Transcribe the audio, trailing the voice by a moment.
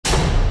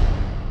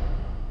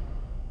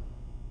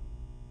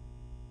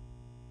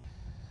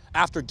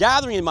After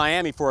gathering in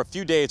Miami for a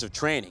few days of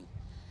training,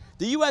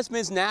 the U.S.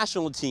 men's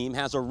national team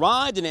has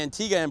arrived in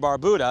Antigua and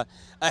Barbuda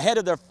ahead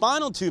of their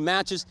final two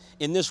matches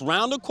in this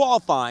round of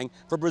qualifying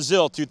for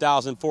Brazil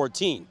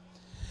 2014.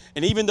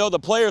 And even though the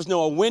players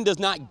know a win does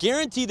not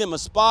guarantee them a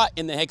spot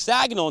in the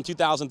hexagonal in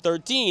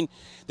 2013,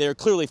 they are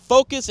clearly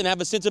focused and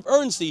have a sense of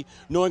urgency,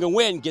 knowing a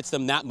win gets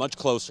them that much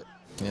closer.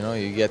 You know,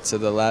 you get to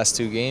the last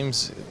two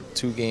games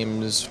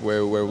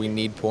where we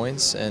need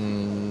points,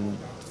 and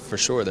for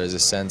sure there's a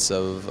sense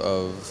of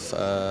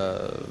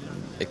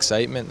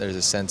excitement. There's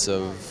a sense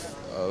of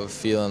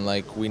feeling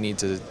like we need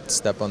to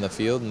step on the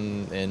field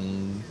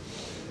and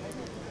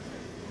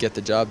get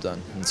the job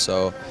done. And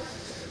so,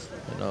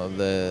 you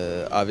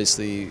know,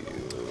 obviously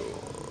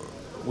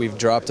we've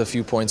dropped a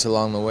few points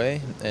along the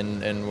way,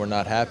 and we're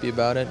not happy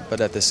about it.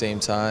 But at the same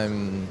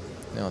time,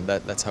 you know,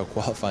 that's how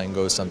qualifying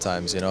goes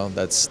sometimes. You know,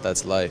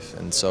 that's life.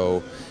 And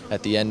so,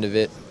 at the end of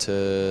it,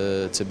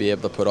 to be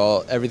able to put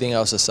everything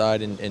else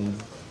aside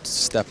and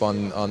step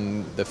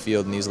on the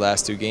field in these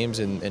last two games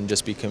and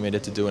just be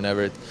committed to doing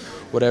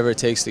whatever it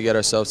takes to get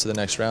ourselves to the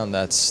next round.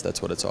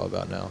 That's what it's all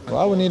about now.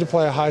 Well, we need to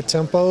play a high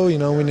tempo. You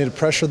know, we need to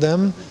pressure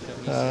them,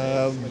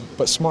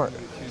 but smart.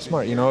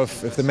 You know,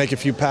 if they make a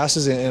few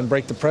passes and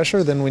break the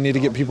pressure, then we need to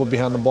get people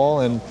behind the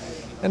ball and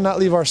not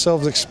leave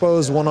ourselves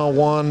exposed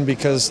one-on-one,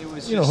 because,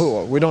 you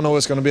know, we don't know what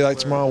it's going to be like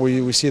tomorrow.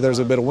 We see there's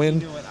a bit of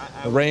wind.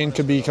 The rain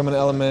could become an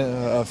element,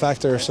 a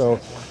factor. So,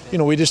 you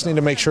know, we just need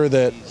to make sure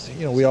that,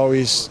 you know, we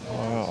always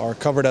are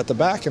covered at the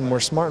back and we're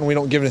smart and we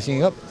don't give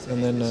anything up.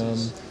 And then,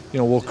 you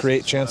know, we'll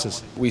create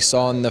chances. We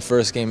saw in the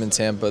first game in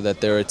Tampa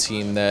that they're a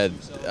team that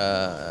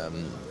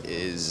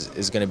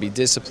is going to be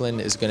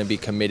disciplined, is going to be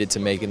committed to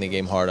making the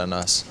game hard on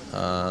us.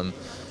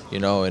 You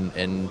know,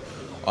 and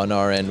on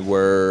our end,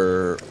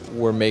 we're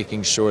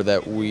making sure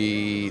that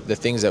the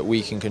things that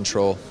we can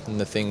control and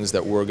the things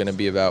that we're going to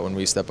be about when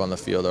we step on the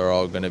field are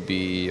all going to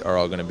be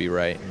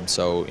right. And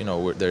so, you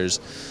know,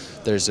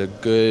 there's a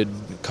good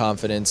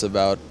confidence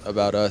about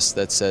us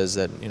that says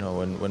that, you know,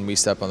 when we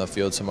step on the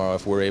field tomorrow,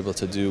 if we're able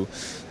to do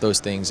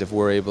those things, if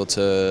we're able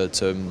to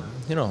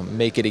you know,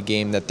 make it a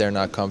game that they're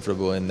not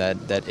comfortable in,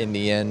 that in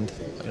the end,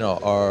 you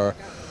know,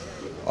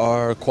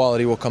 our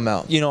quality will come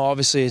out. You know,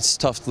 obviously it's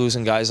tough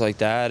losing guys like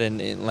that,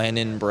 and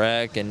Landon,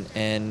 Breck, and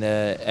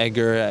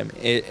Edgar. I mean,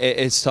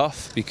 it's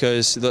tough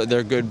because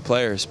they're good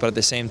players, but at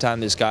the same time,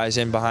 there's guys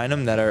in behind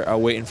them that are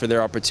waiting for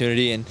their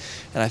opportunity, and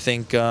I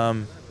think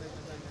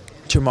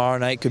tomorrow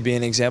night could be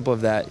an example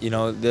of that. You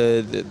know,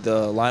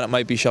 the lineup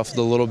might be shuffled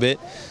a little bit,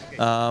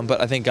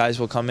 but I think guys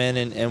will come in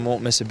and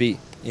won't miss a beat.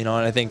 You know,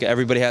 and I think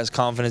everybody has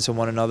confidence in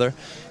one another,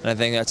 and I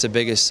think that's the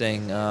biggest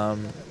thing.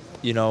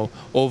 You know,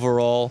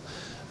 overall,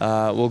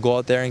 we'll go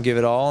out there and give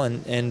it all,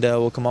 and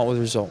we'll come out with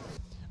a result.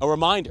 A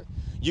reminder,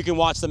 you can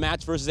watch the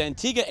match versus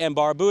Antigua and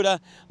Barbuda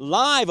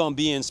live on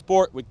beIN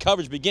Sport with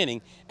coverage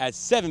beginning at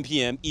 7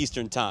 p.m.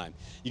 Eastern Time.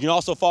 You can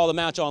also follow the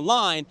match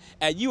online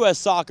at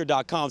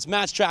ussoccer.com's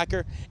match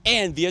tracker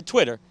and via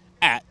Twitter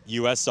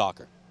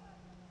 @USSoccer.